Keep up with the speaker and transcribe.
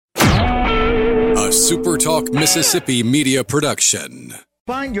a Super Talk Mississippi media production.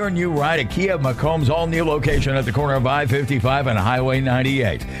 Find your new ride at Kia Macomb's all-new location at the corner of I-55 and Highway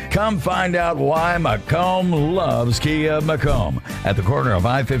 98. Come find out why Macomb loves Kia Macomb at the corner of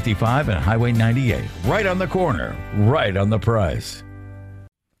I-55 and Highway 98. Right on the corner, right on the price.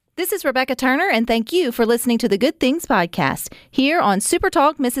 This is Rebecca Turner, and thank you for listening to the Good Things Podcast here on Super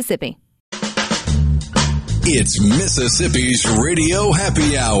Talk Mississippi. It's Mississippi's Radio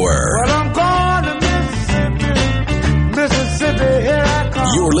Happy Hour. Well, I'm going to Mississippi, here I come.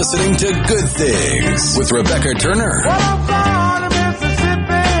 You're listening to Good Things with Rebecca Turner. Well, I'm going to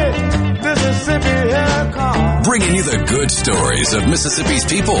Mississippi, here I come. Bringing you the good stories of Mississippi's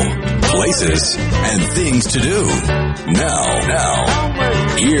people, places, and things to do.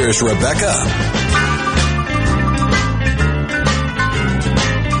 Now, here's Rebecca.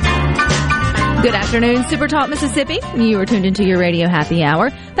 Good afternoon, Super Talk Mississippi. You are tuned into your Radio Happy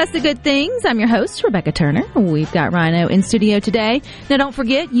Hour. That's the Good Things. I'm your host, Rebecca Turner. We've got Rhino in studio today. Now, don't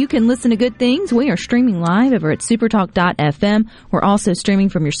forget, you can listen to Good Things. We are streaming live over at supertalk.fm. We're also streaming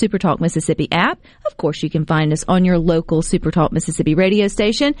from your Super Talk Mississippi app. Of course, you can find us on your local Super Talk Mississippi radio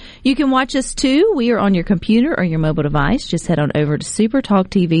station. You can watch us, too. We are on your computer or your mobile device. Just head on over to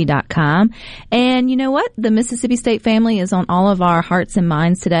supertalktv.com. And you know what? The Mississippi State family is on all of our hearts and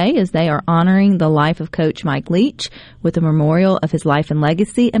minds today as they are honoring the life of Coach Mike Leach with a memorial of his life and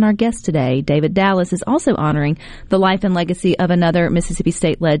legacy. And our guest today, David Dallas, is also honoring the life and legacy of another Mississippi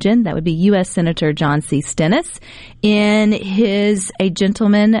State legend. That would be U.S. Senator John C. Stennis in his A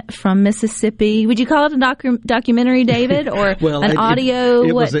Gentleman from Mississippi. Would you call it a documentary, David, or an audio?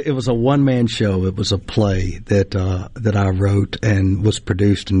 It was a one-man show. It was a play that I wrote and was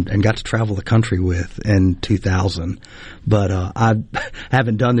produced and got to travel the country with in 2000. But I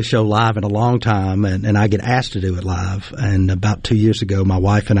haven't done the show live in a long time, and I get asked to do it live. And about 2 years ago, my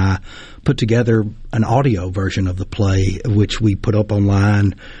wife and I put together an audio version of the play, which we put up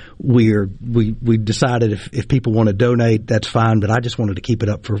online. We decided if people want to donate, that's fine, but I just wanted to keep it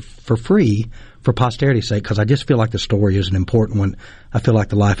up for free for posterity's sake, because I just feel like the story is an important one. I feel like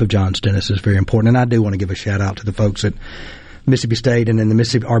the life of John Stennis is very important, and I do want to give a shout out to the folks at Mississippi State and in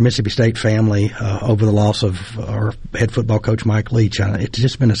our Mississippi State family over the loss of our head football coach Mike Leach. It's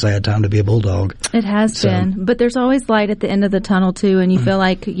just been a sad time to be a Bulldog. It has been, but there's always light at the end of the tunnel too, and you feel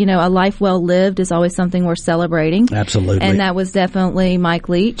like a life well lived is always something worth celebrating. Absolutely, and that was definitely Mike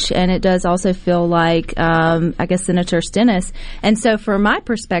Leach, and it does also feel like I guess Senator Stennis. And so, from my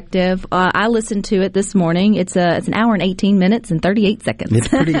perspective, I listened to it this morning. It's an hour and 18 minutes and 38 seconds.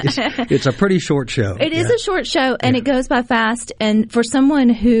 It's a pretty short show. It is a short show, and it goes by fast. And for someone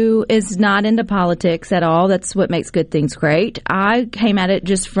who is not into politics at all, that's what makes Good Things great. I came at it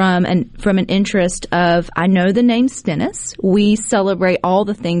just from an interest of, I know the name Stennis. We celebrate all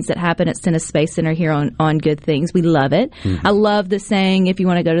the things that happen at Stennis Space Center here on Good Things. We love it. Mm-hmm. I love the saying, if you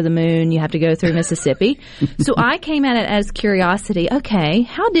want to go to the moon, you have to go through Mississippi. So I came at it as curiosity. Okay,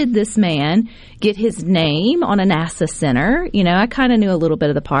 how did this man get his name on a NASA center? I kind of knew a little bit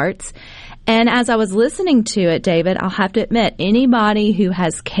of the parts. And as I was listening to it, David, I'll have to admit, anybody who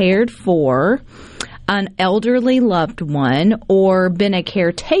has cared for an elderly loved one or been a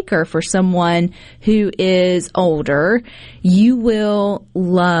caretaker for someone who is older, you will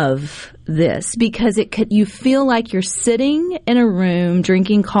love this, because you feel like you're sitting in a room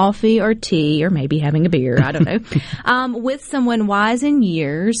drinking coffee or tea or maybe having a beer, I don't know, with someone wise in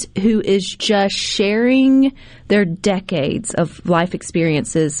years who is just sharing their decades of life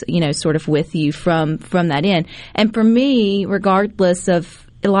experiences, sort of with you from that end. And for me, regardless of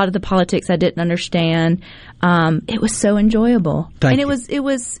a lot of the politics I didn't understand, it was so enjoyable. Thank you. It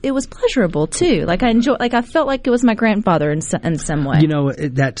was pleasurable too. I felt like it was my grandfather in some way.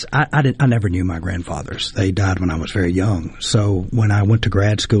 I never knew my grandfathers. They died when I was very young. So when I went to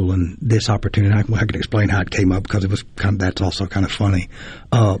grad school and this opportunity, I could explain how it came up, because it was that's also kind of funny.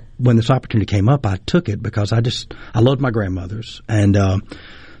 When this opportunity came up, I took it because I loved my grandmothers, and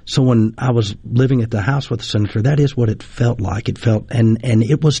so when I was living at the house with the senator, that is what it felt like. It felt, and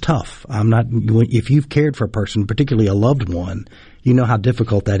it was tough. If you've cared for a person, particularly a loved one, you know how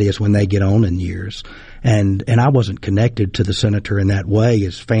difficult that is when they get on in years. And I wasn't connected to the senator in that way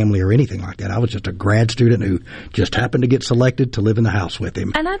as family or anything like that. I was just a grad student who just happened to get selected to live in the house with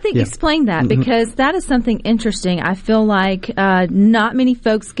him. And I think explain that, because that is something interesting. I feel like not many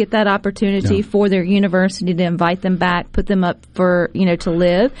folks get that opportunity for their university to invite them back, put them up for, to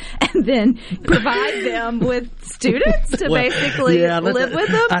live, and then provide them with students to basically live with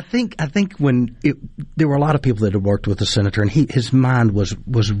them. I think when there were a lot of people that had worked with the senator, and his his mind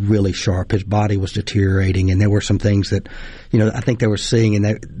was really sharp. His body was deteriorating, and there were some things that, I think they were seeing,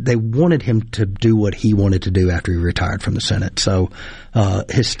 and they wanted him to do what he wanted to do after he retired from the Senate. So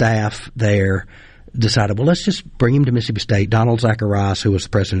his staff there decided, well, let's just bring him to Mississippi State. Donald Zacharias, who was the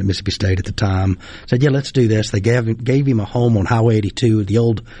president of Mississippi State at the time, said, yeah, let's do this. They gave him a home on Highway 82, the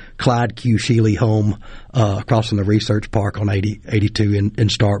old Clyde Q. Sheely home across from the Research Park on 82 in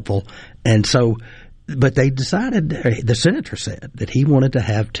Starkville. And so, but they decided, the senator said, that he wanted to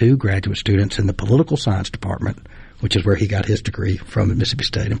have 2 graduate students in the political science department, which is where he got his degree from at Mississippi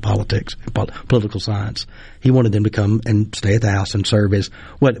State in politics, political science. He wanted them to come and stay at the house and serve as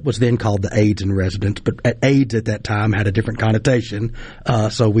what was then called the aides in residence. But aides at that time had a different connotation,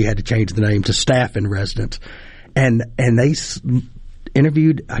 so we had to change the name to staff in residence. And they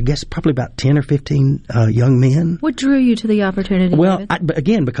interviewed, I guess, probably about 10 or 15 young men. What drew you to the opportunity? Well,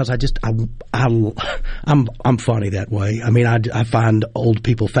 again, because I'm funny that way. I mean, I find old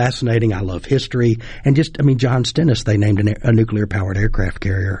people fascinating. I love history, and John Stennis, they named a nuclear powered aircraft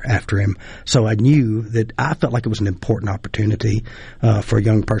carrier after him. So I knew that I felt like it was an important opportunity for a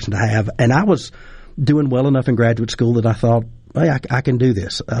young person to have, and I was doing well enough in graduate school that I thought, hey, I can do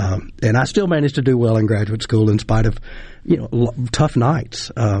this. And I still managed to do well in graduate school in spite of, tough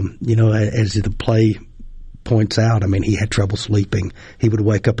nights. As the play points out, I mean, he had trouble sleeping. He would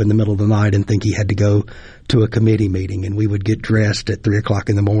wake up in the middle of the night and think he had to go to a committee meeting, and we would get dressed at 3 o'clock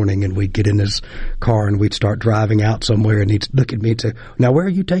in the morning, and we'd get in his car and we'd start driving out somewhere, and he'd look at me and say, now where are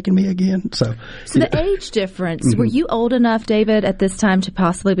you taking me again? So the age difference, were you old enough, David, at this time to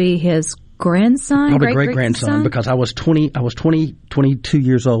possibly be his grandson? Probably great-grandson, because I was 22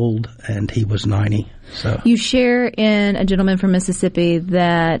 years old, and he was 90. So you share in A Gentleman from Mississippi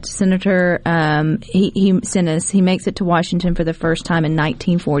that Senator he makes it to Washington for the first time in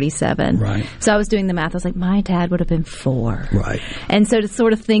 1947. Right. So I was doing the math. I was like, my dad would have been 4. Right. And so to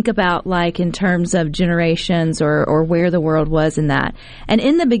sort of think about, like, in terms of generations or where the world was in that. And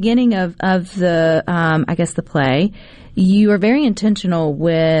in the beginning of the the play, you are very intentional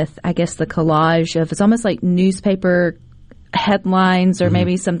with, I guess, the collage of, it's almost like newspaper headlines or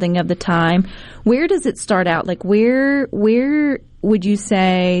maybe something of the time. Where does it start out? Like, where would you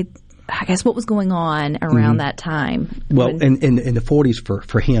say, I guess, what was going on around that time? Well, in the 40s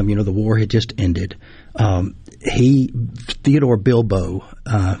for him, the war had just ended. Theodore Bilbo,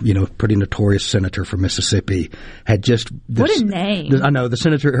 pretty notorious senator from Mississippi, had just... What a name. I know, the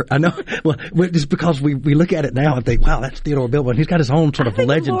senator, I know. Well, just because we look at it now and think, wow, that's Theodore Bilbo, and he's got his own sort of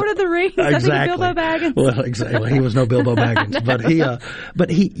legend. Lord of the Rings. Exactly. I think Bilbo Baggins. Well, exactly. He was no Bilbo Baggins. But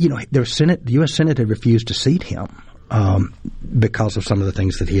he, the U.S. Senate had refused to seat him because of some of the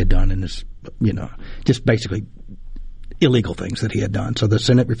things that he had done in his, just basically illegal things that he had done. So the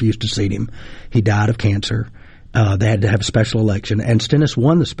Senate refused to seat him. He died of cancer. They had to have a special election, and Stennis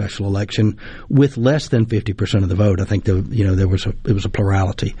won the special election with less than 50% of the vote. I think it was a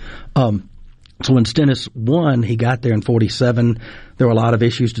plurality. So when Stennis won, he got there in 47. There were a lot of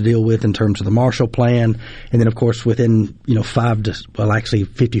issues to deal with in terms of the Marshall Plan, and then of course within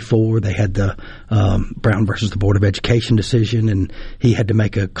 54, they had the Brown versus the Board of Education decision, and he had to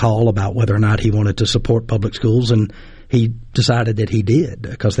make a call about whether or not he wanted to support public schools, and he decided that he did,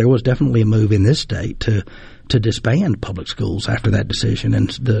 because there was definitely a move in this state to disband public schools after that decision,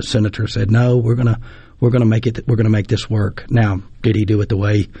 and the senator said, no, we're going to make this work. Now, did he do it the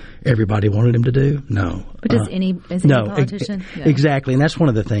way everybody wanted him to do? No. But is any politician? No. Exactly, and that's one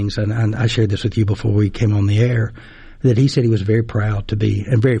of the things, and I shared this with you before we came on the air, that he said he was very proud to be,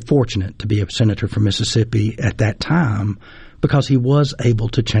 and very fortunate to be a senator from Mississippi at that time, because he was able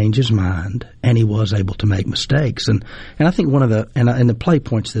to change his mind, and he was able to make mistakes. And I think and the play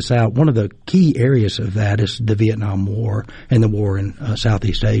points this out, one of the key areas of that is the Vietnam War and the war in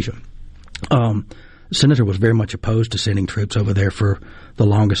Southeast Asia. The senator was very much opposed to sending troops over there for the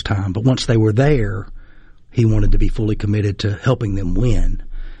longest time. But once they were there, he wanted to be fully committed to helping them win.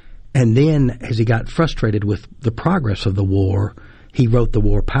 And then as he got frustrated with the progress of the war, he wrote the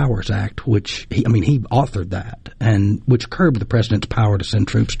War Powers Act, which he authored that, and which curbed the president's power to send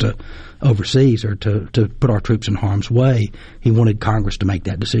troops to overseas or to put our troops in harm's way. He wanted Congress to make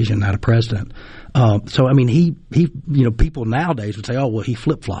that decision, not a president. People nowadays would say, "Oh, well, he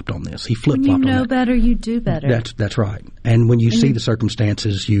flip-flopped on this. He flip-flopped on that." When you know better, you do better. That's right. And when you see the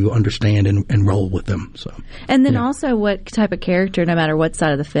circumstances, you understand and roll with them. So, and then also what type of character, no matter what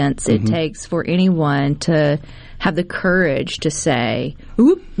side of the fence, it takes for anyone to have the courage to say,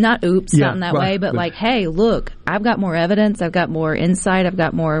 not in that way, but like, hey, look, I've got more evidence, I've got more insight, I've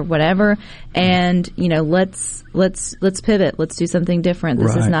got more whatever, and let's pivot, let's do something different.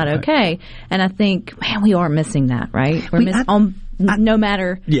 This is not okay. And I think, man, we are missing that, right? No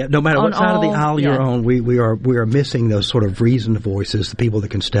matter what side of the aisle you're on, we are missing those sort of reasoned voices, the people that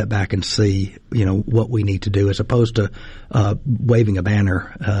can step back and see, what we need to do, as opposed to waving a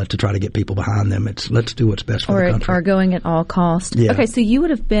banner to try to get people behind them. It's let's do what's best for the country. Or going at all costs. Yeah. Okay, so you would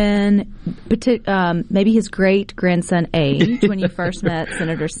have been maybe his great grandson age when you first met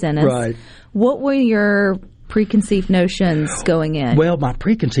Senator Stennis. Right. What were your preconceived notions going in? Well, my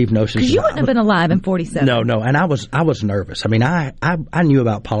preconceived notions, because you wouldn't have been alive in 47. No, and I was nervous. I mean, I knew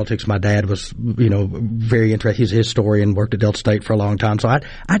about politics. My dad was very interested. He's a historian, worked at Delta State for a long time, so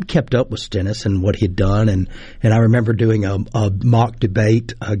I'd kept up with Stennis and what he'd done, and I remember doing a mock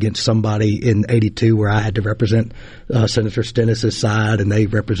debate against somebody in '82 where I had to represent Senator Stennis's side, and they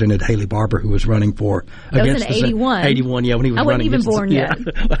represented Haley Barbour, who was running for against in '81. '81, yeah, when he was running. I wasn't even born yet.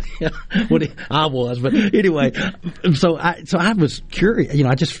 I was, but anyway. So I was curious.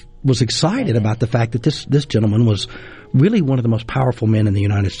 I just was excited about the fact that this gentleman was really one of the most powerful men in the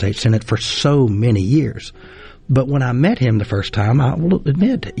United States Senate for so many years. But when I met him the first time, I will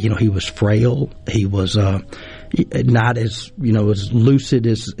admit, he was frail. He was not as as lucid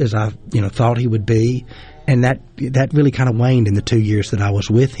as I thought he would be. And that really kind of waned in the 2 years that I was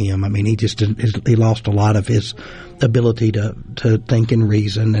with him. I mean, he lost a lot of his ability to think and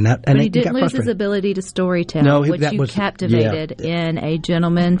reason, but he didn't lose his ability to storytell, which you captivated in a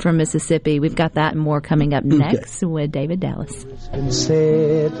gentleman from Mississippi. We've got that and more coming up next with David Dallas. It's been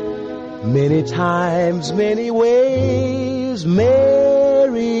said many times, many ways,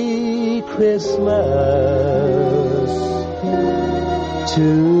 Merry Christmas to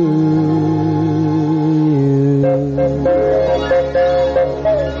you.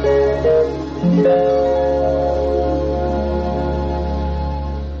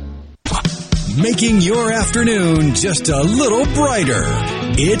 Making your afternoon just a little brighter.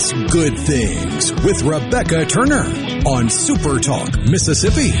 It's Good Things with Rebecca Turner on Super Talk,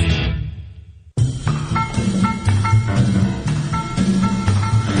 Mississippi.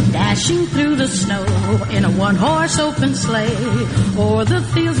 Dashing through the snow in a one-horse open sleigh, o'er the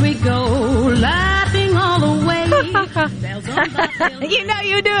fields we go, laughing all the way.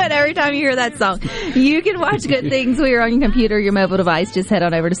 You do it every time you hear that song. You can watch Good Things when you're on your computer, your mobile device. Just head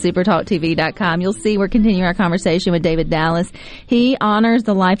on over to supertalktv.com. You'll see we're continuing our conversation with David Dallas. He honors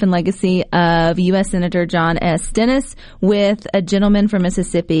the life and legacy of U.S. Senator John S. Stennis with A Gentleman from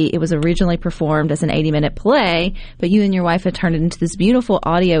Mississippi. It was originally performed as an 80-minute play, but you and your wife have turned it into this beautiful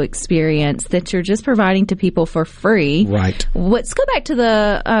audio experience that you're just providing to people for free. Right. Let's go back to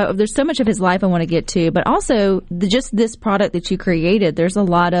there's so much of his life I want to get to, but also just this product that you created. There's a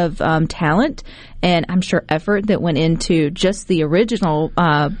lot of talent and I'm sure effort that went into just the original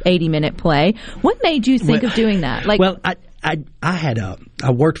 80-minute play. What made you think of doing that?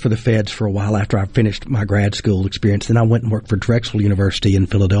 I worked for the feds for a while after I finished my grad school experience. Then I went and worked for Drexel University in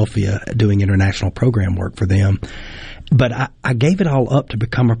Philadelphia doing international program work for them. But I gave it all up to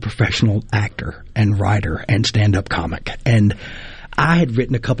become a professional actor and writer and stand-up comic. And I had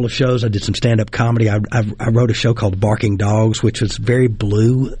written a couple of shows. I did some stand-up comedy. I wrote a show called Barking Dogs, which was very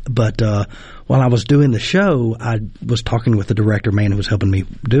blue. But while I was doing the show, I was talking with the director, man who was helping me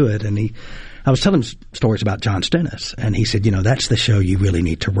do it, and I was telling him stories about John Stennis, and he said, that's the show you really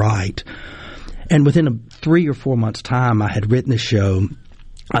need to write. And within 3 or 4 months' time, I had written the show.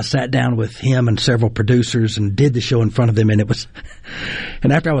 I sat down with him and several producers and did the show in front of them, and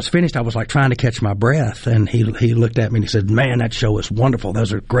and after I was finished, I was like trying to catch my breath, and he looked at me and he said, "Man, that show is wonderful.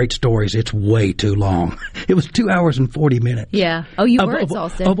 Those are great stories. It's way too long." It was 2 hours and 40 minutes. Yeah. Oh, you were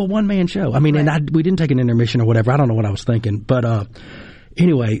exhausted. Of a one-man show. I mean, right. And we didn't take an intermission or whatever. I don't know what I was thinking, but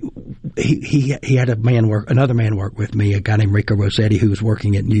anyway, he had another man work with me, a guy named Rico Rossetti, who's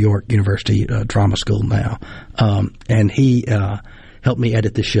working at New York University Drama School now, and he helped me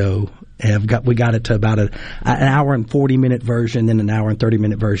edit the show. We got it to about an hour and 40-minute version, then an hour and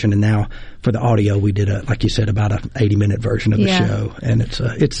 30-minute version, and now for the audio we did like you said, about an 80-minute version of the show, and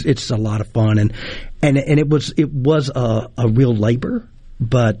it's a lot of fun, and it was a real labor,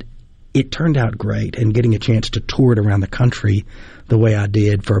 but it turned out great, and getting a chance to tour it around the country the way I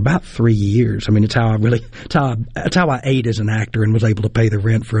did for about 3 years. I mean, it's how I ate as an actor and was able to pay the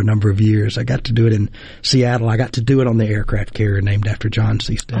rent for a number of years. I got to do it in Seattle. I got to do it on the aircraft carrier named after John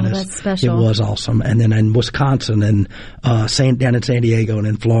C. Stennis. Oh, that's special. It was awesome. And then in Wisconsin and down in San Diego and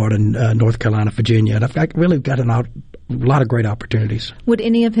in Florida and North Carolina, Virginia. And I've really got an lot of great opportunities. Would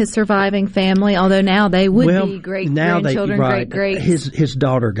any of his surviving family, although now they would be great-grandchildren, great-greats? His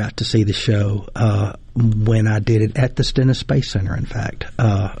daughter got to see the show when I did it at the Stennis Space Center, in fact.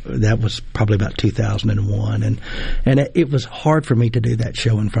 That was probably about 2001. And it was hard for me to do that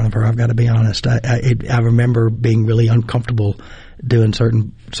show in front of her, I've got to be honest. I remember being really uncomfortable doing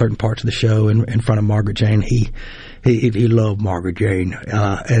certain parts of the show in front of Margaret Jane. He loved Margaret Jane,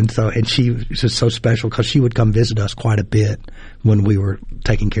 and she was so special because she would come visit us quite a bit when we were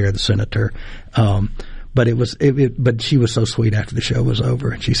taking care of the senator. But but she was so sweet after the show was over,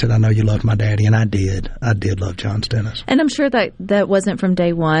 and she said, "I know you loved my daddy," and I did. I did love John Stennis. And I'm sure that wasn't from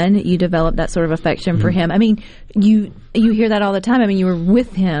day one. You developed that sort of affection for him. I mean, you hear that all the time. I mean, you were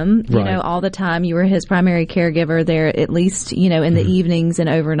with him, you know, all the time. You were his primary caregiver there, at least, you know, in the evenings and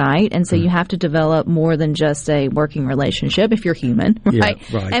overnight. And so you have to develop more than just a working relationship if you're human, right?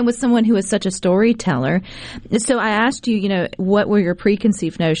 Yeah, right. And with someone who is such a storyteller. So I asked you, you know, what were your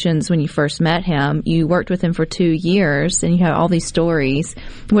preconceived notions when you first met him? You worked with him for 2 years, and you have all these stories.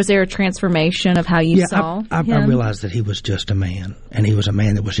 Was there a transformation of how you saw him? I realized that he was just a man, and he was a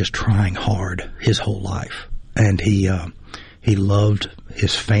man that was just trying hard his whole life. And he loved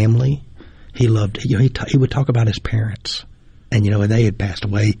his family. He loved, you know, he would talk about his parents, and you know, and they had passed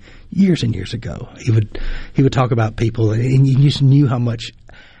away years and years ago. He would talk about people, and you just knew how much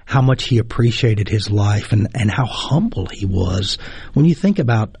he appreciated his life and how humble he was. When you think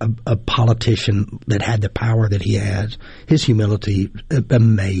about a politician that had the power that he has, his humility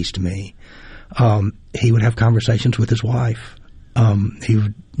amazed me. He would have conversations with his wife. He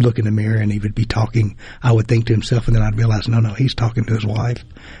would look in the mirror and he would be talking, I would think to himself, and then I'd realize, no, he's talking to his wife.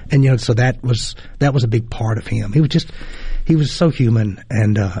 And, you know, so that was a big part of him. He was so human,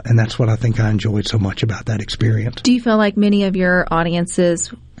 and that's what I think I enjoyed so much about that experience. Do you feel like many of your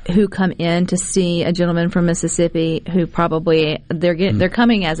audiences who come in to see a gentleman from Mississippi, who probably they're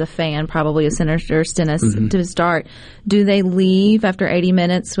coming as a fan, probably of Senator Stennis to start, do they leave after 80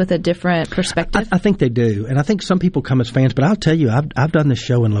 minutes with a different perspective? I think they do, and I think some people come as fans. But I'll tell you, I've done this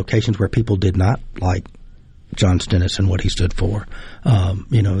show in locations where people did not like John Stennis and what he stood for.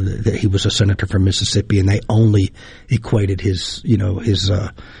 You know, that he was a senator from Mississippi, and they only equated his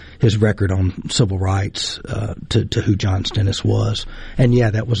record on civil rights to who John Stennis was. And yeah,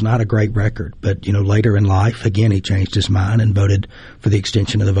 that was not a great record. But, you know, later in life, again, he changed his mind and voted for the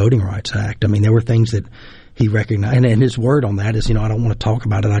extension of the Voting Rights Act. I mean, there were things that he recognized, and his word on that is, you know, I don't want to talk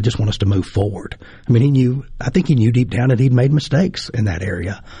about it. I just want us to move forward. I mean, I think he knew deep down that he'd made mistakes in that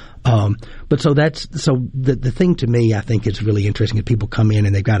area. But the thing to me, I think is really interesting is people come in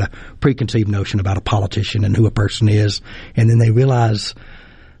and they've got a preconceived notion about a politician and who a person is, and then they realize,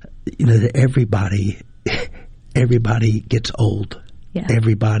 you know, that everybody gets old. Yeah.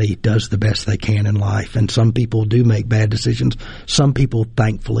 Everybody does the best they can in life, and some people do make bad decisions. Some people,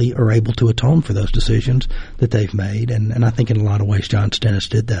 thankfully, are able to atone for those decisions that they've made, and I think in a lot of ways John Stennis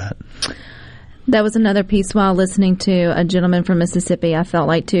did that. That was another piece while listening to a gentleman from Mississippi. I felt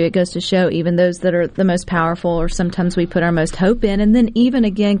like, too, it goes to show even those that are the most powerful, or sometimes we put our most hope in. And then even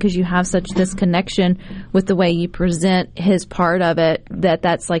again, because you have such this connection with the way you present his part of it,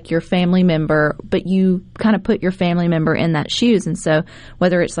 that's like your family member, but you kind of put your family member in that shoes. And so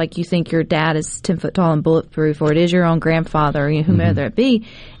whether it's like you think your dad is 10 foot tall and bulletproof, or it is your own grandfather, or whomever it be,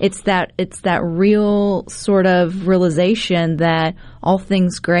 it's that real sort of realization that all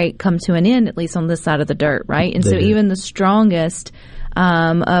things great come to an end, at least on this side of the dirt, right? And so even the strongest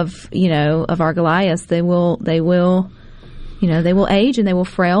of our Goliaths, they will age and they will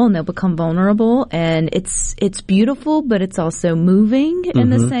frail and they'll become vulnerable, and it's beautiful, but it's also moving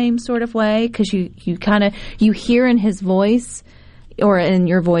in the same sort of way, because you hear in his voice, or in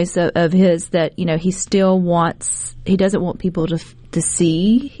your voice of his, that, you know, he doesn't want people to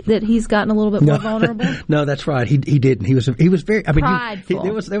see that he's gotten a little bit more vulnerable. No, that's right. He didn't. He was very. I mean, prideful.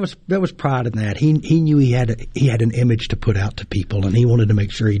 There was pride in that. He knew he had an image to put out to people, and he wanted to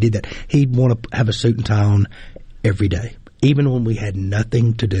make sure he did that. He'd want to have a suit and tie on every day, even when we had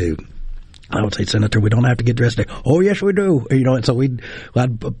nothing to do. I would say, Senator, we don't have to get dressed today. Oh, yes, we do. You know, and so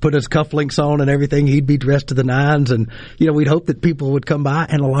I'd put his cufflinks on and everything. He'd be dressed to the nines, and, you know, we'd hope that people would come by,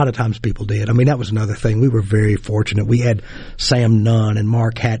 and a lot of times people did. I mean, that was another thing. We were very fortunate. We had Sam Nunn and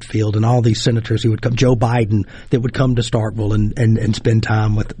Mark Hatfield and all these senators who would come, Joe Biden, that would come to Starkville and spend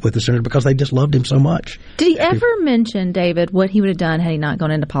time with the senator because they just loved him so much. Did he ever mention, David, what he would have done had he not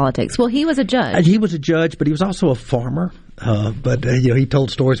gone into politics? Well, he was a judge. He was a judge, but he was also a farmer. But he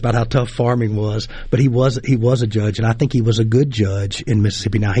told stories about how tough farming was. But he was a judge, and I think he was a good judge in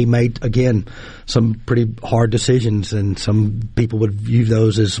Mississippi. Now, he made, again, some pretty hard decisions, and some people would view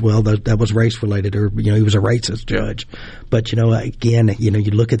those as, well, that was race-related, or, he was a racist judge. But, again, you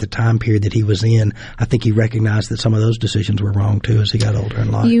look at the time period that he was in, I think he recognized that some of those decisions were wrong, too, as he got older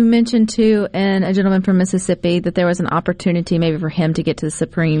in life. You mentioned, too, in A Gentleman from Mississippi, that there was an opportunity maybe for him to get to the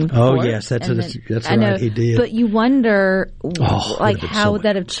Supreme Court. Oh, yes, that's right, he did. But you wonder, how would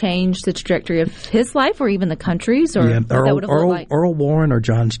that have changed the trajectory of his life, or even the country's, or what that would have looked like? Earl Warren or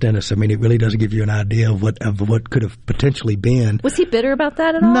John Stennis. I mean, it really doesn't give you an idea of what could have potentially been. Was he bitter about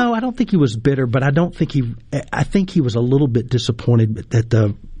that at all? No, I don't think he was bitter, but I think he was a little bit disappointed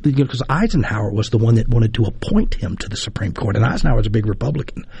that because Eisenhower was the one that wanted to appoint him to the Supreme Court, and Eisenhower was a big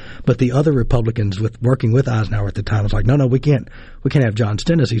Republican. But the other Republicans working with Eisenhower at the time was like, no, we can't have John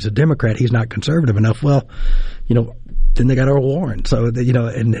Stennis. He's a Democrat. He's not conservative enough. Well, then they got Earl Warren. So,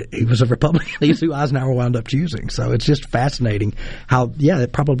 and he was a Republican. He's who Eisenhower wound up choosing. So it's just fascinating how,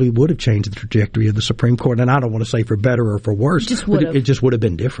 it probably would have changed the trajectory of the Supreme Court. And I don't want to say for better or for worse. It just would have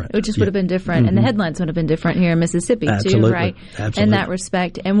been different. It just would have been different. Mm-hmm. And the headlines would have been different here in Mississippi, Absolutely. too, right? Absolutely. In that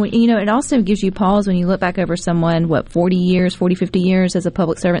respect. And, it also gives you pause when you look back over someone, 40, 50 years as a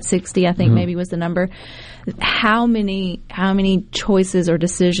public servant, 60, I think maybe was the number. How many choices or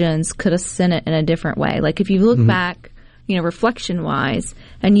decisions could have sent it in a different way? Like, if you look back, reflection-wise,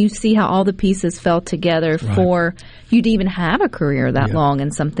 and you see how all the pieces fell together for you to even have a career that long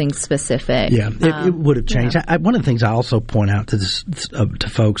in something specific. Yeah, it would have changed. One of the things I also point out to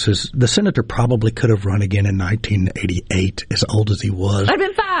folks is the senator probably could have run again in 1988, as old as he was. I've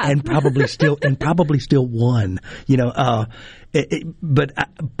been 5. And probably still won.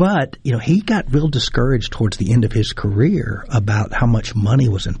 But he got real discouraged towards the end of his career about how much money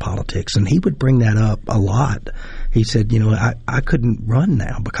was in politics, and he would bring that up a lot. He said, I couldn't run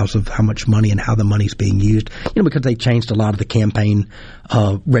now because of how much money and how the money's being used, because they changed a lot of the campaign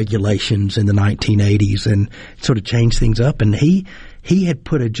regulations in the 1980s and sort of changed things up. And he had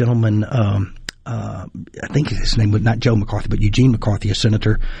put a gentleman, I think his name was not Joe McCarthy, but Eugene McCarthy, a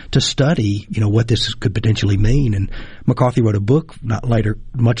senator, to study, what this could potentially mean. And McCarthy wrote a book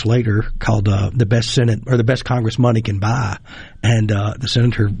much later called The Best Senate, or The Best Congress Money Can Buy. And the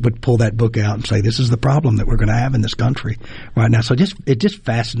senator would pull that book out and say, this is the problem that we're going to have in this country right now. So it's just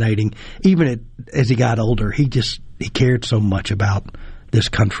fascinating. Even as he got older, he cared so much about this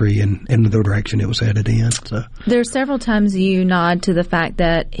country and in the direction it was headed in. So there are several times you nod to the fact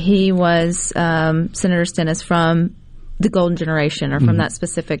that he was Senator Stennis from the golden generation, or from that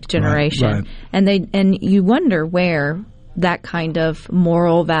specific generation, right. And you wonder where that kind of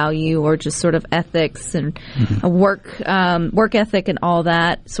moral value, or just sort of ethics and work ethic and all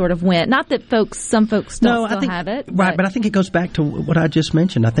that sort of went. Not that some folks still have it. Right, but I think it goes back to what I just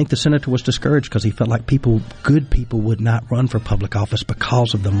mentioned. I think the senator was discouraged because he felt like good people would not run for public office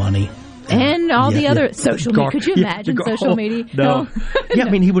because of the money. And all the other social media. Could you imagine social media? No. Yeah, I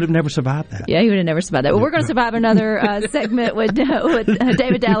mean, he would have never survived that. Yeah, he would have never survived that. Well, we're going to survive another segment with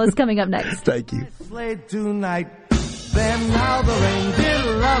David Dallas coming up next. Thank you. Tonight. Then now the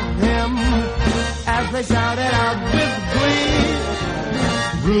reindeer loved him as they shouted out with glee.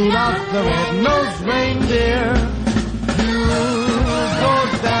 Rudolph the red-nosed reindeer, you go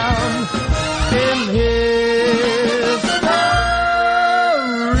down in history.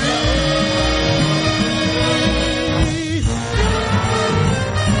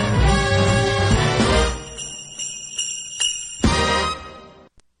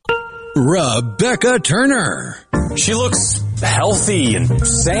 Rebecca Turner. She looks healthy and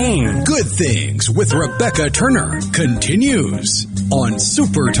sane. Good Things with Rebecca Turner continues on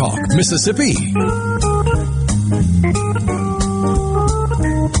Super Talk Mississippi.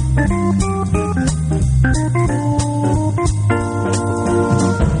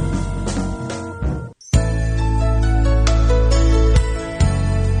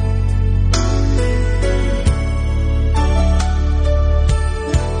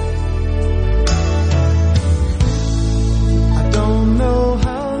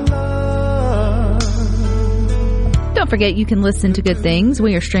 Forget you can listen to Good Things.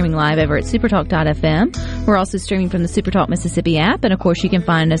 We are streaming live over at supertalk.fm. We're also streaming from the Supertalk Mississippi app, and of course you can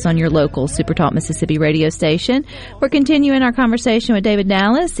find us on your local Supertalk Mississippi radio station. We're continuing our conversation with David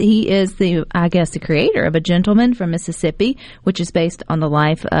Dallas. He is the creator of A Gentleman from Mississippi, which is based on the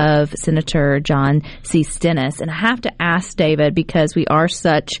life of Senator John C. Stennis. And I have to ask David, because we are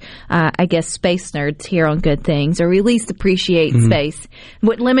such, space nerds here on Good Things, or we at least appreciate space.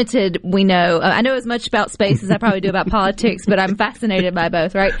 What limited we know, I know as much about space as I probably do about politics. politics, but I'm fascinated by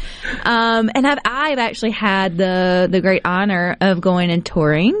both, right? And I've actually had the great honor of going and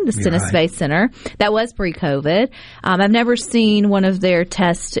touring the Stennis Space Center. That was pre-COVID. I've never seen one of their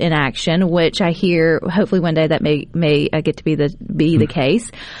tests in action, which I hear hopefully one day that may get to be the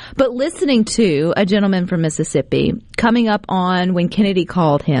case. But listening to a gentleman from Mississippi coming up on when Kennedy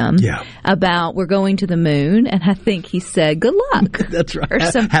called him about we're going to the moon, and I think he said, good luck. That's right.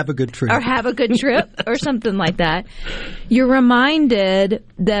 Or have a good trip. Or have a good trip or something like that. You're reminded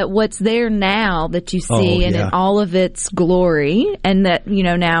that what's there now that you see and in all of its glory, and that,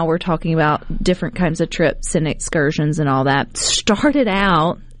 now we're talking about different kinds of trips and excursions and all that, started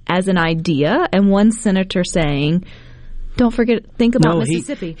out as an idea and one senator saying, don't think about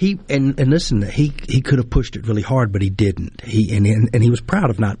Mississippi. He listen, he could have pushed it really hard, but he didn't. He was proud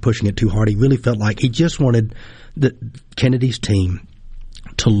of not pushing it too hard. He really felt like he just wanted Kennedy's team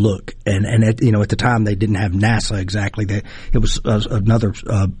to look, and at the time they didn't have NASA exactly. It was another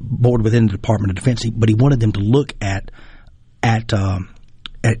board within the Department of Defense, but he wanted them to look at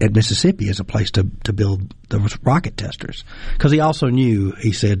Mississippi as a place to build the rocket testers, because he also knew,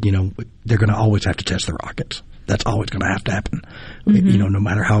 he said, they're going to always have to test the rockets. That's always going to have to happen. No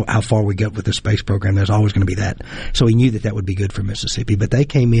matter how far we get with the space program, there's always going to be that. So he knew that would be good for Mississippi. But they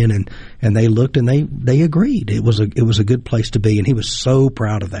came in and they looked and they agreed. It was a good place to be, and he was so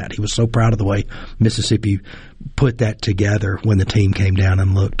proud of that. He was so proud of the way Mississippi put that together when the team came down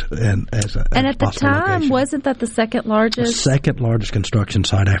and looked. And at the time, location. Wasn't that the second largest construction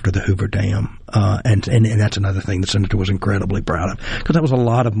site after the Hoover Dam? And that's another thing the senator was incredibly proud of, because that was a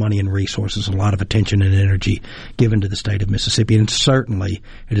lot of money and resources, a lot of attention and energy given to the state of Mississippi. And certainly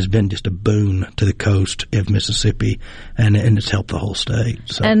it has been just a boon to the coast of Mississippi, and it's helped the whole state.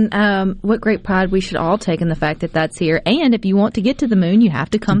 So. And what great pride we should all take in the fact that that's here. And if you want to get to the moon, you have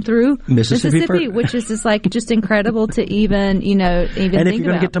to come through Mississippi, which is just incredible to even think about. And if you're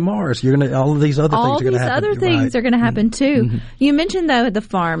going to get to Mars, all of these other things are going to happen. All these other things are going to happen too. Mm-hmm. You mentioned though the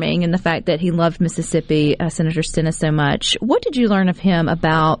farming and the fact that he loved Mississippi, Senator Stennis, so much. What did you learn of him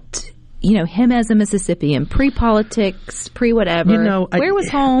about him as a Mississippian, pre-politics, pre-whatever? Where was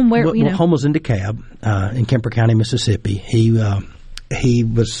home? Home was in DeKalb, in Kemper County, Mississippi. He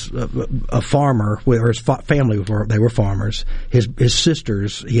was a farmer, or his family were farmers. His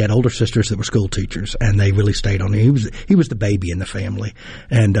sisters, he had older sisters that were school teachers, and they really stayed on him. He was the baby in the family,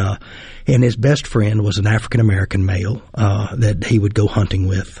 and his best friend was an African American male that he would go hunting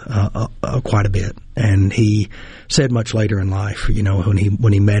with quite a bit. And he said much later in life, when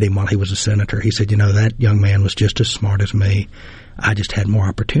he met him while he was a senator, he said, that young man was just as smart as me. I just had more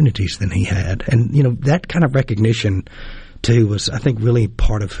opportunities than he had, and that kind of recognition too was, I think, really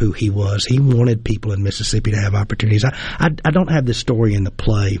part of who he was. He wanted people in Mississippi to have opportunities. I don't have this story in the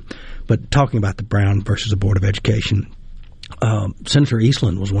play, but talking about the Brown versus the Board of Education, Senator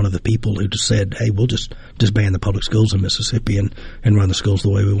Eastland was one of the people who just said, hey, we'll just disband the public schools in Mississippi and run the schools the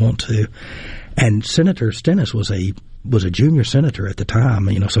way we want to. And Senator Stennis was a junior senator at the time,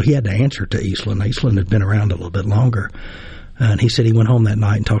 so he had to answer to Eastland. Eastland had been around a little bit longer. And he said he went home that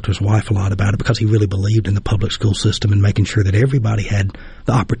night and talked to his wife a lot about it, because he really believed in the public school system and making sure that everybody had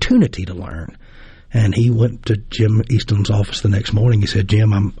the opportunity to learn. And he went to Jim Eastland's office the next morning. He said,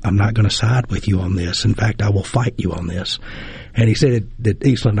 Jim, I'm not going to side with you on this. In fact, I will fight you on this. And he said that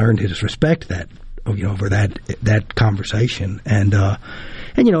Eastland earned his respect over that conversation. And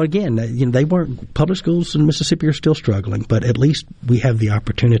again, they weren't, public schools in Mississippi are still struggling, but at least we have the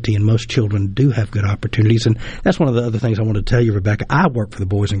opportunity, and most children do have good opportunities. And that's one of the other things I want to tell you, Rebecca. I work for the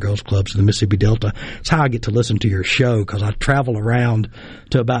Boys and Girls Clubs of the Mississippi Delta. It's how I get to listen to your show, because I travel around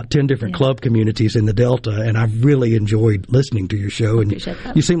to about 10 different club communities in the Delta, and I've really enjoyed listening to your show. And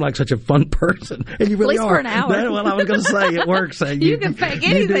you seem like such a fun person, and you really are. For an hour. Well, I was going to say, it works. You can fake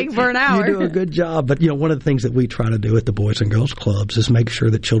anything for an hour. You do a good job. But, one of the things that we try to do at the Boys and Girls Clubs is make sure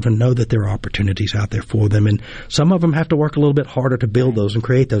that children know that there are opportunities out there for them, and some of them have to work a little bit harder to build those and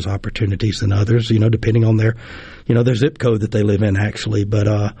create those opportunities than others, depending on their zip code that they live in, actually.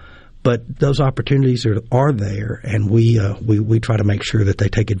 But those opportunities are there, and we try to make sure that they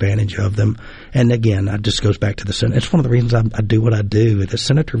take advantage of them. And again, it just goes back to the Senate. It's one of the reasons I do what I do. The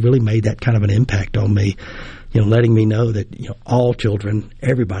senator really made that kind of an impact on me, letting me know that all children,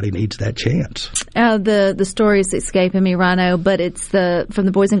 everybody needs that chance. The stories escaping me, Rhino, but it's from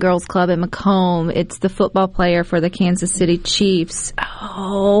the Boys and Girls Club at Macomb. It's the football player for the Kansas City Chiefs.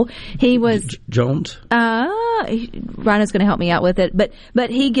 Oh, he was Jones. Rhino's going to help me out with it, but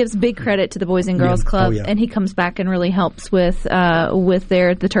he gives big credit to the Boys and Girls Club, and he comes back and really helps with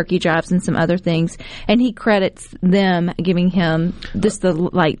the turkey drives and some other things, and he credits them giving him just the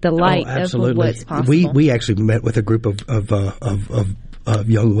light of what's possible. We actually met with a group of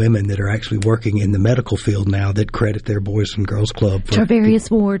young women that are actually working in the medical field now that credit their Boys and Girls Club. Travarius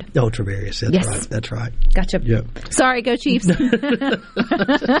Ward. Oh, Travarius. That's right. Gotcha. Yep. Sorry, go Chiefs.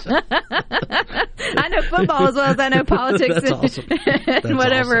 I know football as well as I know politics and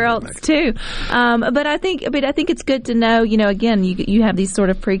whatever else too. But I think it's good to know, again, you have these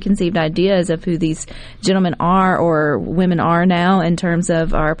sort of preconceived ideas of who these gentlemen are or women are now in terms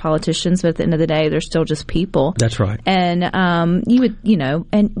of our politicians, but at the end of the day, they're still just people. That's right. And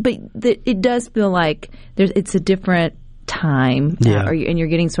but it does feel like it's a different time, and you're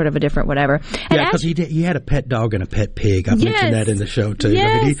getting sort of a different whatever. And because he had a pet dog and a pet pig. I mentioned that in the show too.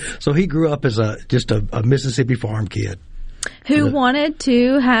 Yes. So he grew up as just a Mississippi farm kid who wanted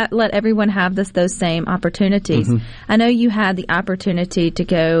to let everyone have those same opportunities. Mm-hmm. I know you had the opportunity to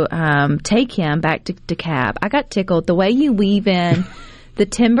go take him back to DeKalb. I got tickled the way you weave in the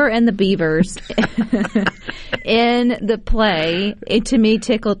timber and the beavers in the play. It to me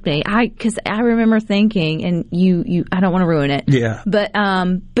tickled me. Because I remember thinking, and you I don't want to ruin it. Yeah. But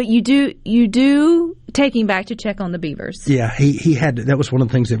you do take him back to check on the beavers. Yeah, he had. That was one of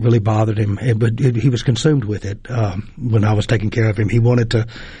the things that really bothered him. But he was consumed with it when I was taking care of him. He wanted to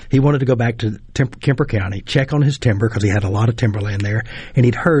go back to Kemper County, check on his timber because he had a lot of timberland there, and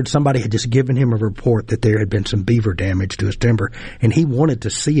he'd heard somebody had just given him a report that there had been some beaver damage to his timber, and he wanted to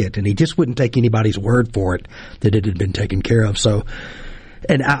see it, and he just wouldn't take anybody's word for it that it had been taken care of. So,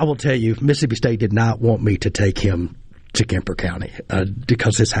 and I will tell you, Mississippi State did not want me to take him to Kemper County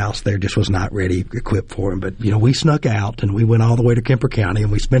because his house there just was not ready, equipped for him. But, we snuck out and we went all the way to Kemper County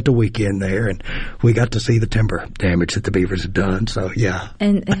and we spent a weekend there and we got to see the timber damage that the beavers had done. So, yeah.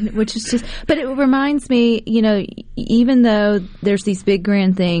 And which is just, but it reminds me, even though there's these big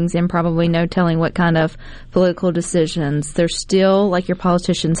grand things and probably no telling what kind of political decisions, there's still, like your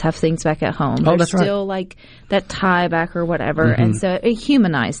politicians have things back at home. Oh, that's right. There's still like that tie back or whatever. Mm-hmm. And so it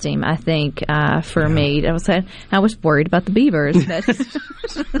humanized him, I think, for me. I was worried about the beavers.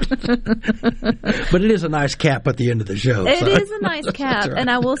 But it is a nice cap at the end of the show. It is a nice cap. Right.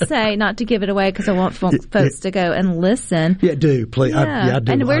 And I will say, not to give it away because I want folks to go and listen. Yeah, do. Please. Yeah. I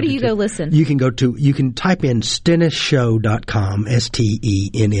do. And where do you go listen? You can type in StennisShow.com,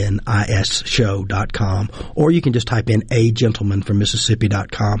 STENNIS show.com, or you can just type in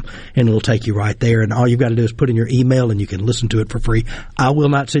agentlemanfrommississippi.com and it'll take you right there. And all you've got to do is put in your email and you can listen to it for free. I will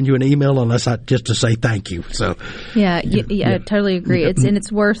not send you an email unless just to say thank you. So Yeah, I totally agree. It's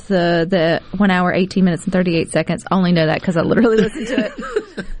worth the 1 hour, 18 minutes, and 38 seconds. I only know that because I literally listened to it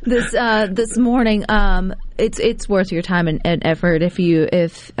this morning. It's worth your time and effort if you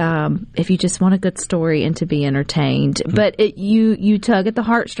just want a good story and to be entertained. But you tug at the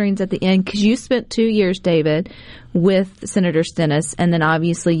heartstrings at the end because you spent 2 years, David, with Senator Stennis, and then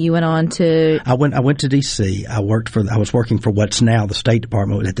obviously you went on to. I went to D.C. I was working for what's now the State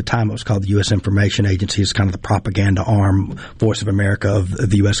Department. At the time, it was called the U.S. Information Agency. It's kind of the propaganda arm, Voice of America of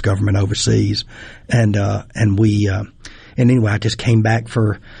the U.S. government overseas. And anyway, I just came back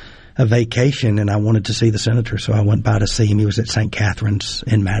for a vacation, and I wanted to see the senator, so I went by to see him. He was at St. Catherine's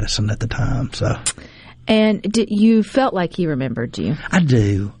in Madison at the time. So. And you felt like he remembered you? I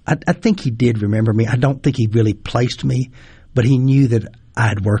do. I think he did remember me. I don't think he really placed me, but he knew that I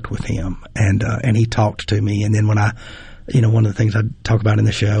had worked with him, and he talked to me. And then when one of the things I talk about in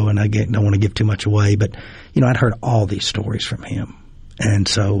the show, and I don't want to give too much away, but I'd heard all these stories from him. And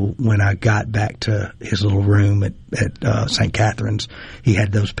so when I got back to his little room at St. Catherine's, he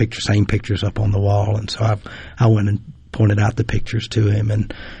had those same pictures up on the wall, and so I went and pointed out the pictures to him,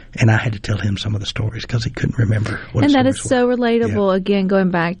 and I had to tell him some of the stories because he couldn't remember what. And that is so relatable. Yeah. Again, going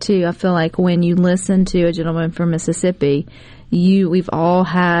back to, I feel like when you listen to A Gentleman from Mississippi, we've all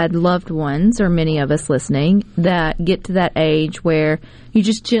had loved ones, or many of us listening, that get to that age where you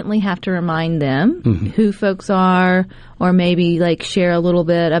just gently have to remind them who folks are, or maybe share a little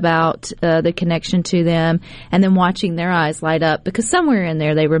bit about the connection to them, and then watching their eyes light up because somewhere in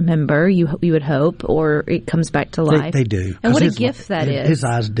there they remember, you would hope, or it comes back to life. They do. And what a gift that is. His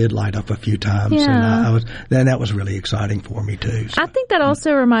eyes did light up a few times, yeah. And that was really exciting for me too. So. I think that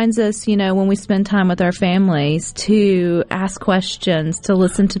also reminds us, when we spend time with our families, to ask questions, to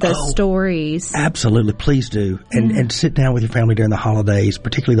listen to those stories. Absolutely, please do, and sit down with your family during the holidays,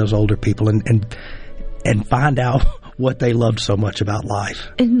 particularly those older people, and find out what they loved so much about life.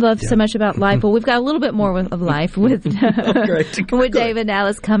 So much about life. Well, we've got a little bit more of life with David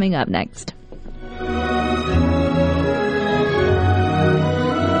Dallas coming up next.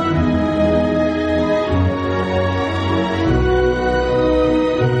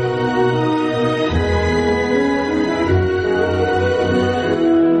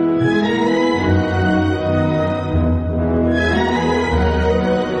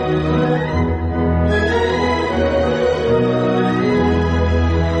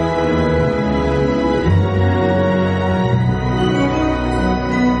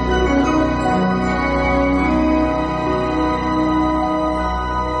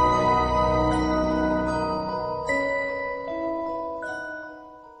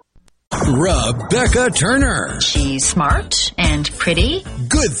 Rebecca Turner. She's smart and pretty.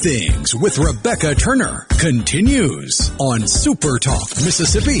 Good Things with Rebecca Turner continues on Super Talk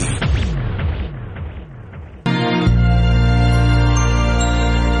Mississippi.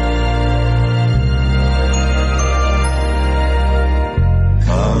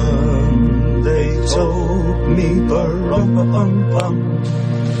 They told me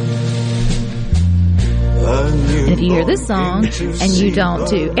If you hear this song and you don't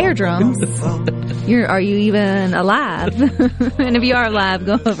do air drums, are you even alive? And if you are alive,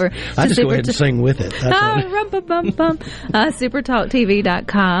 go over to I just go ahead and sing with it.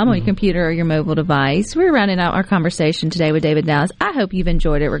 supertalktv.com on your computer or your mobile device. We're rounding out our conversation today with David Dallas. I hope you've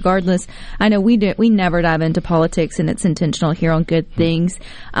enjoyed it regardless. I know we never dive into politics, and it's intentional here on Good Things.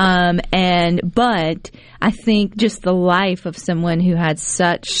 But I think just the life of someone who had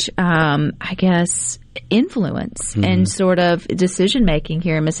such, influence and sort of decision making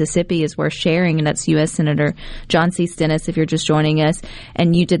here in Mississippi is worth sharing, and that's U.S. Senator John C. Stennis. If you're just joining us,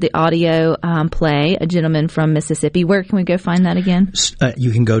 and you did the audio play, A Gentleman from Mississippi. Where can we go find that again?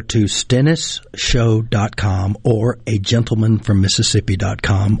 You can go to stennisshow.com or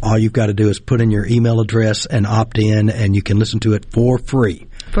agentlemanfrommississippi.com. All you've got to do is put in your email address and opt in, and you can listen to it for free.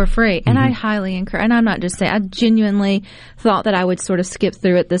 For free. And I highly encourage, and I'm not just saying, I genuinely thought that I would sort of skip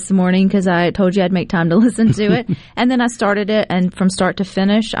through it this morning because I told you I'd make time to listen to it. And then I started it, and from start to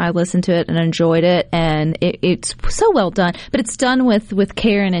finish, I listened to it and enjoyed it. And it's so well done. But it's done with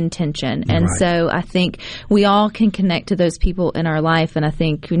care and intention. And so I think we all can connect to those people in our life. And I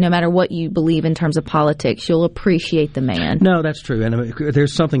think no matter what you believe in terms of politics, you'll appreciate the man. No, that's true. And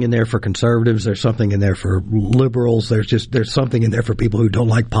there's something in there for conservatives. There's something in there for liberals. There's something in there for people who don't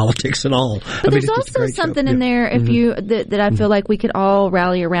like politics at all. But there's also something in there if you that I feel like we could all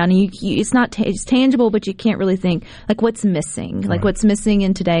rally around. And it's not it's tangible, but you can't really think like what's missing, like what's missing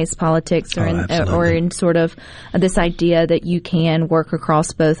in today's politics, or in sort of this idea that you can work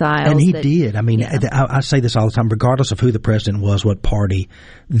across both aisles. And he did. I mean, I say this all the time, regardless of who the president was, what party,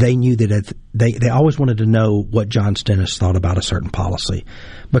 they knew that they always wanted to know what John Stennis thought about a certain policy,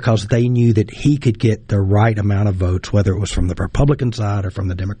 because they knew that he could get the right amount of votes, whether it was from the Republican side or from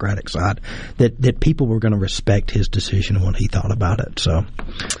the Democratic side, that people were going to respect his decision and what he thought about it. So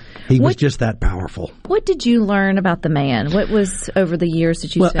he was just that powerful. What did you learn about the man? What was over the years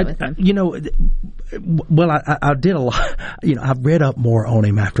that you spent with him? I did a lot. I've read up more on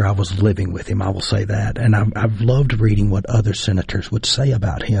him after I was living with him, I will say that. And I've loved reading what other senators would say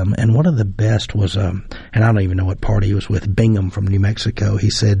about him. And one of the best was, and I don't even know what party he was with, Bingham from New Mexico. He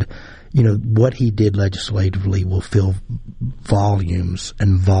said, what he did legislatively will fill volumes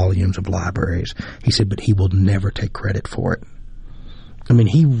and volumes of libraries. He said, but he will never take credit for it. I mean,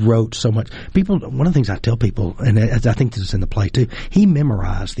 he wrote so much. One of the things I tell people, and I think this is in the play too, he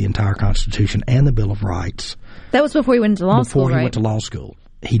memorized the entire Constitution and the Bill of Rights. That was before he went to law school, Before he went to law school.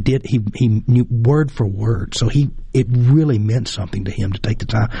 He did. He knew word for word. So it really meant something to him to take the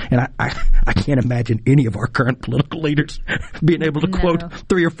time. And I can't imagine any of our current political leaders being able to quote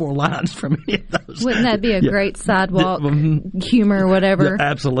 3 or 4 lines from any of those. Wouldn't that be a great sidewalk humor or whatever? Yeah,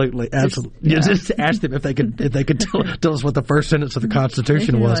 absolutely. Just ask them if they could tell us what the first sentence of the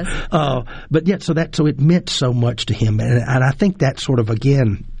Constitution was. So it meant so much to him, and I think that sort of,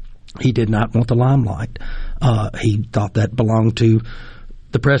 again, he did not want the limelight. He thought that belonged to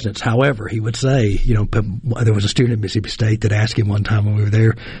the presidents. However, he would say, there was a student at Mississippi State that asked him one time when we were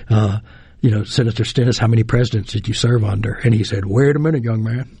there, Senator Stennis, how many presidents did you serve under? And he said, wait a minute, young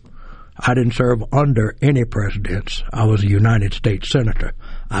man. I didn't serve under any presidents. I was a United States Senator.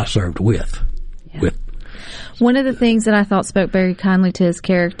 I served with. One of the things that I thought spoke very kindly to his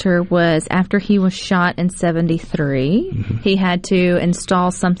character was after he was shot in 1973, he had to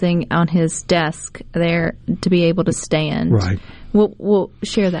install something on his desk there to be able to stand. Right. We'll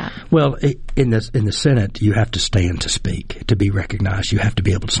share that. Well, in the Senate, you have to stand to speak, to be recognized. You have to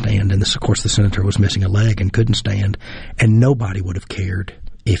be able to stand. And of course, the senator was missing a leg and couldn't stand. And nobody would have cared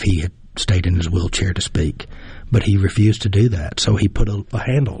if he had stayed in his wheelchair to speak. But he refused to do that. So he put a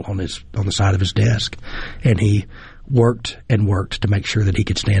handle on the side of his desk, and he worked and worked to make sure that he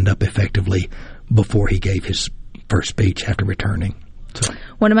could stand up effectively before he gave his first speech after returning. So.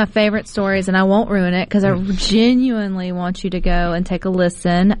 One of my favorite stories, and I won't ruin it because I genuinely want you to go and take a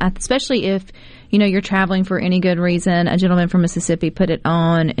listen, especially if you're traveling for any good reason. A Gentleman from Mississippi, put it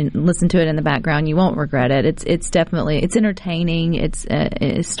on and listen to it in the background. You won't regret it. It's definitely entertaining. It's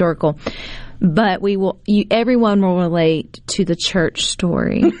historical. But everyone will relate to the church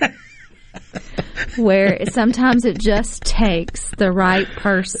story, where sometimes it just takes the right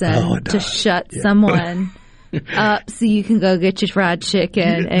person to shut someone so you can go get your fried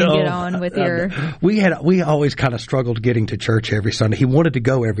chicken and get on with your. We always kind of struggled getting to church every Sunday. He wanted to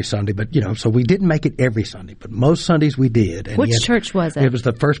go every Sunday, but so we didn't make it every Sunday. But most Sundays we did. And Which church was it? It was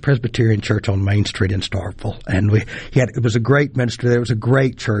the First Presbyterian Church on Main Street in Starkville, and it was a great minister there. It was a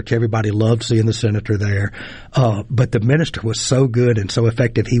great church. Everybody loved seeing the senator there, but the minister was so good and so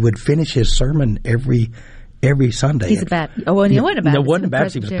effective. He would finish his sermon every Sunday. He's a Baptist. Oh, well, he wasn't a Baptist. No, wasn't a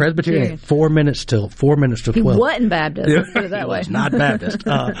Baptist. He was Presbyterian. 4 minutes till 12. He wasn't Baptist. Let's put it that he way. was not Baptist,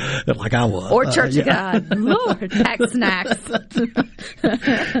 like I was. Or Church of God. Lord, pack snacks.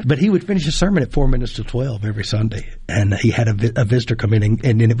 But he would finish his sermon at 4 minutes to 12 every Sunday. And he had a visitor come in,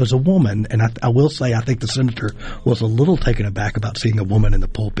 and it was a woman. And I will say, I think the senator was a little taken aback about seeing a woman in the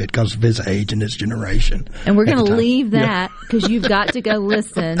pulpit because of his age and his generation. And we're going to leave that because you've got to go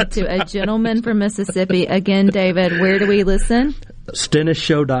listen to a gentleman from Mississippi. Again, David, where do we listen?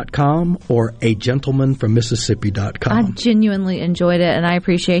 StennisShow.com or agentlemanfrommississippi.com. I genuinely enjoyed it, and I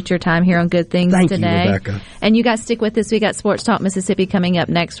appreciate your time here on Good Things Thank today. You, Rebecca. And you guys stick with us. We got Sports Talk Mississippi coming up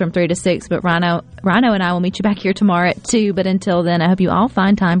next from 3 to 6, but Rhino and I will meet you back here tomorrow at 2. But until then, I hope you all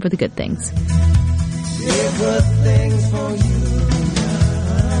find time for the good things. Give good things for you.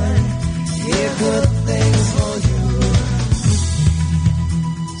 Give good things for you.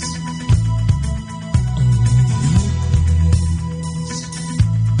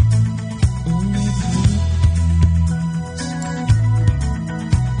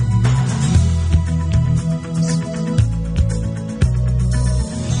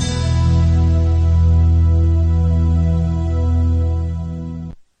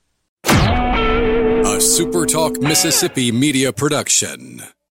 SuperTalk Mississippi Media Production.